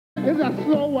It's a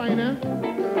slow whiner.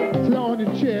 Slow on the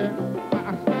chair.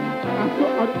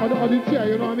 On the chair,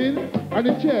 you know what I mean? On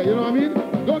the chair, you know what I mean?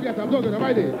 Don't get up,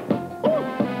 right there. Oh.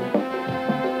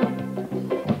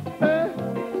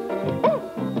 Oh.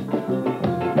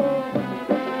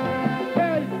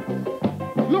 Hey.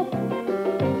 Look.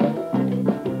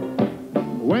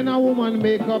 When a woman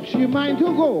make up, she mind to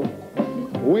go.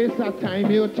 Waste her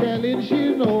time, you're telling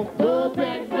she no. Don't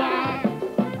beg back.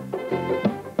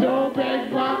 Don't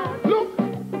beg back. Look.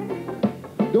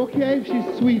 Don't care if she's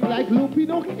sweet like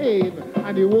Lupino Cane.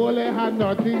 And the whole had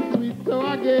nothing sweet, so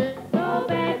again. Don't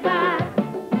beg back.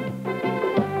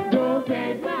 Don't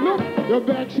beg back. Look, you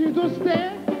beg she to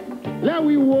stay. Let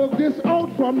we work this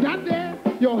out from that day.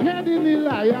 Your head in the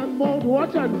lion mouth,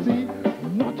 watch and see.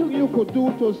 Nothing you could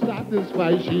do to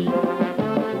satisfy she.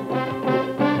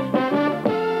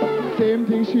 Same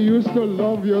thing she used to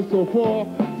love you so for.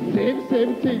 Same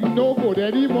thing, no good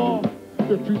anymore.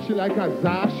 You treat she like a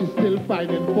czar, she still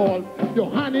finding fault. Your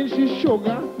honey, she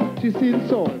sugar, she seen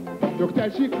salt. You tell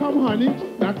she come honey,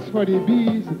 that's for the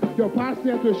bees. You pass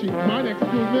there to she, man,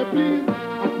 excuse me please.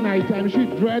 At night time she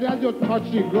dread as you touch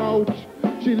the grouch.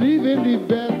 She leave in the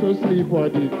bed to sleep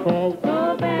on the couch.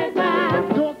 Don't beg back.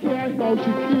 Don't care how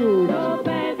she cute. Don't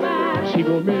beg back. She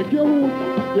gon' make you hoot.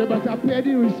 You better pay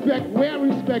the respect where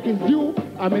respect is due.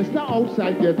 And Mr.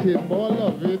 Outside getting more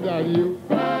loving than you.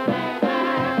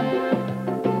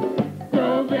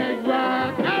 Don't beg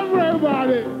back.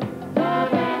 Everybody.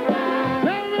 Don't beg back.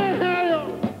 Let me hear you.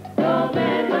 Don't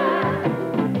beg back.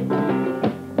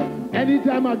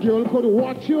 Anytime a girl could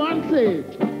watch you and say,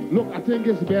 look, I think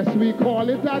it's best we call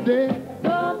it a day.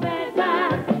 Don't beg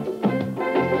back.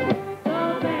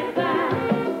 Don't beg back.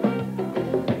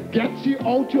 Get she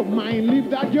out your mind, leave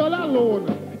that girl alone.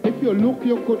 If you look,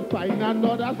 you could find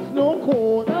another snow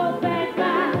cone. Don't beg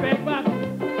back. Beg back.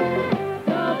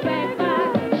 Don't beg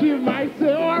back. She might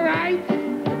say, all right,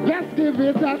 let's give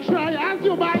it a try. As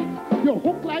you might, you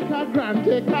hook like a grand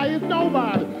taker, it's no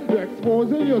bad. You're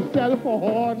exposing yourself for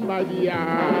horn, my dear.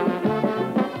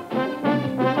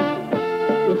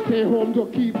 You stay home to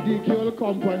keep the girl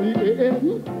company.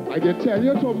 I can tell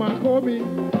you to Marco me.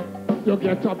 You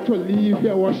get up to leave,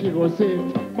 hear what she go say.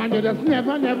 Man, you just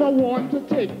never want to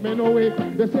take me no way.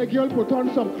 They say, girl, put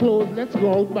on some clothes, let's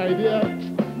go out, my dear.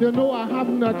 You know I have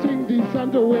nothing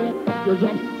decent to wear. You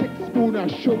drop 6 spoons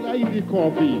of sugar in the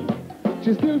coffee.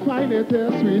 She still find it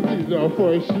sweet enough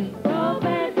for she. Don't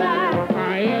beg back.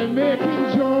 I am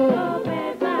making joke. Don't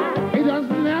beg back. It does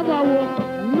never work.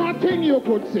 Nothing you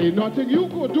could say, nothing you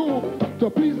could do to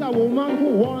please a woman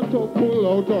who want to pull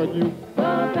out on you.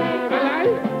 Don't beg back.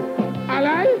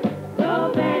 Alright?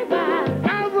 Don't beg back.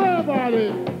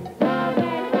 Everybody. Don't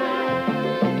beg back.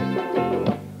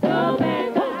 Don't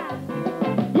beg back.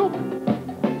 Look,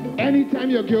 anytime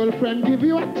your girlfriend give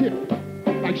you a tip,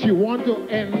 like she want to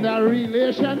end a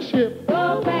relationship,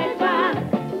 Don't beg back.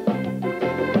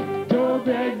 don't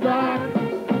beg back.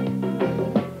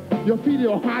 You feel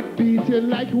your heart beating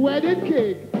like wedding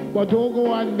cake, but don't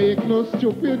go and make no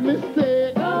stupid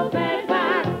mistake. Don't beg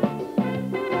back.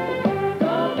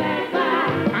 Don't beg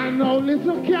back. And now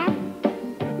listen, Cap,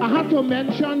 I have to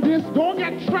mention this. Don't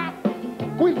get trapped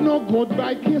with no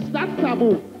goodbye kiss. That's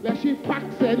taboo. Let she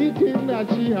packs anything that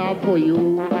she have for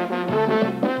you.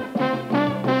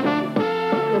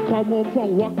 You come home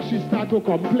from work, she start to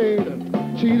complain.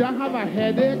 She either have a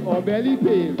headache or belly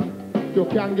pain. You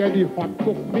can't get the hot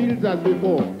cooked meals as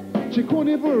before. She couldn't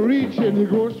even reach in the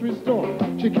grocery store.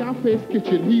 She can't face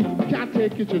kitchen heat, can't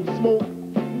take kitchen smoke.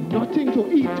 Nothing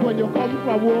to eat when you come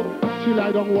from work. She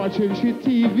lie down watching she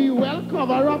TV, well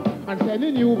cover up and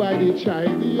sending you by the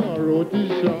Chinese or roti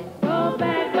shop. Don't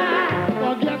beg back.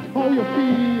 Forget how you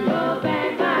feel. Don't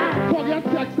beg back. Forget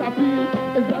sex appeal.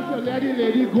 It's just a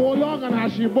lady go along and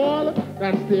have she ball.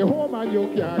 Then stay home and you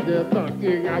can't get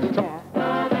nothing at all.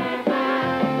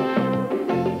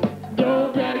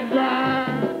 Don't beg back.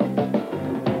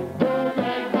 Don't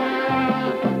beg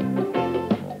back.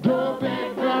 Don't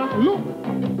beg back. Look.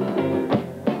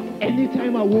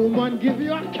 Anytime a woman give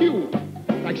you a cue,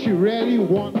 like she really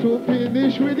want to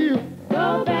finish with you.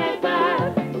 Don't beg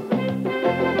back.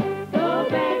 Don't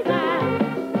beg back.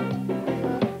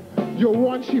 You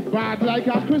want she bad like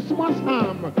a Christmas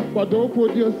ham, but don't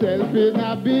put yourself in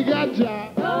a bigger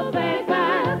jar. Don't beg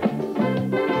back.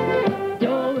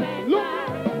 Don't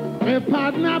look. My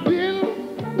partner Bill,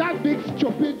 that big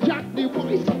stupid Jack, the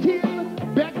boy still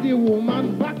beg the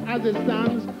woman back as it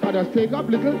stands. I just take up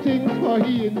little things for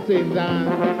he insane dance.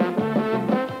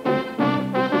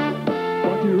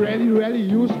 But he really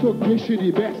used to give she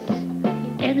the best.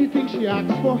 Anything she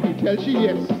asks for, he tells she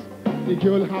yes. The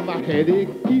girl have a headache,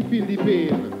 he feel the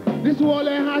pain. This wall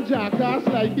ain't had jackass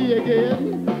like he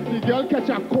again. The girl catch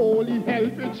a cold, he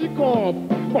help and she come.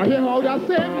 But hear how that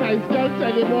same nice girl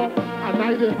tell him up. And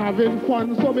I they having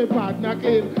fun, so my partner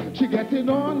came. She getting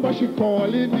on, but she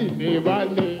calling me neighbor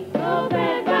name. Go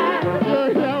back, back.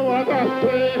 You hear what I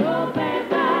say? Go back,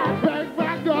 back. Back,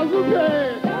 back doesn't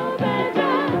pay. Go back,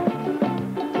 back.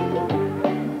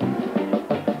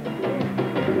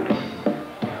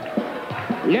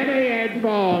 Let me head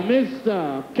for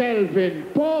Mr. Kelvin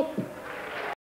Pope.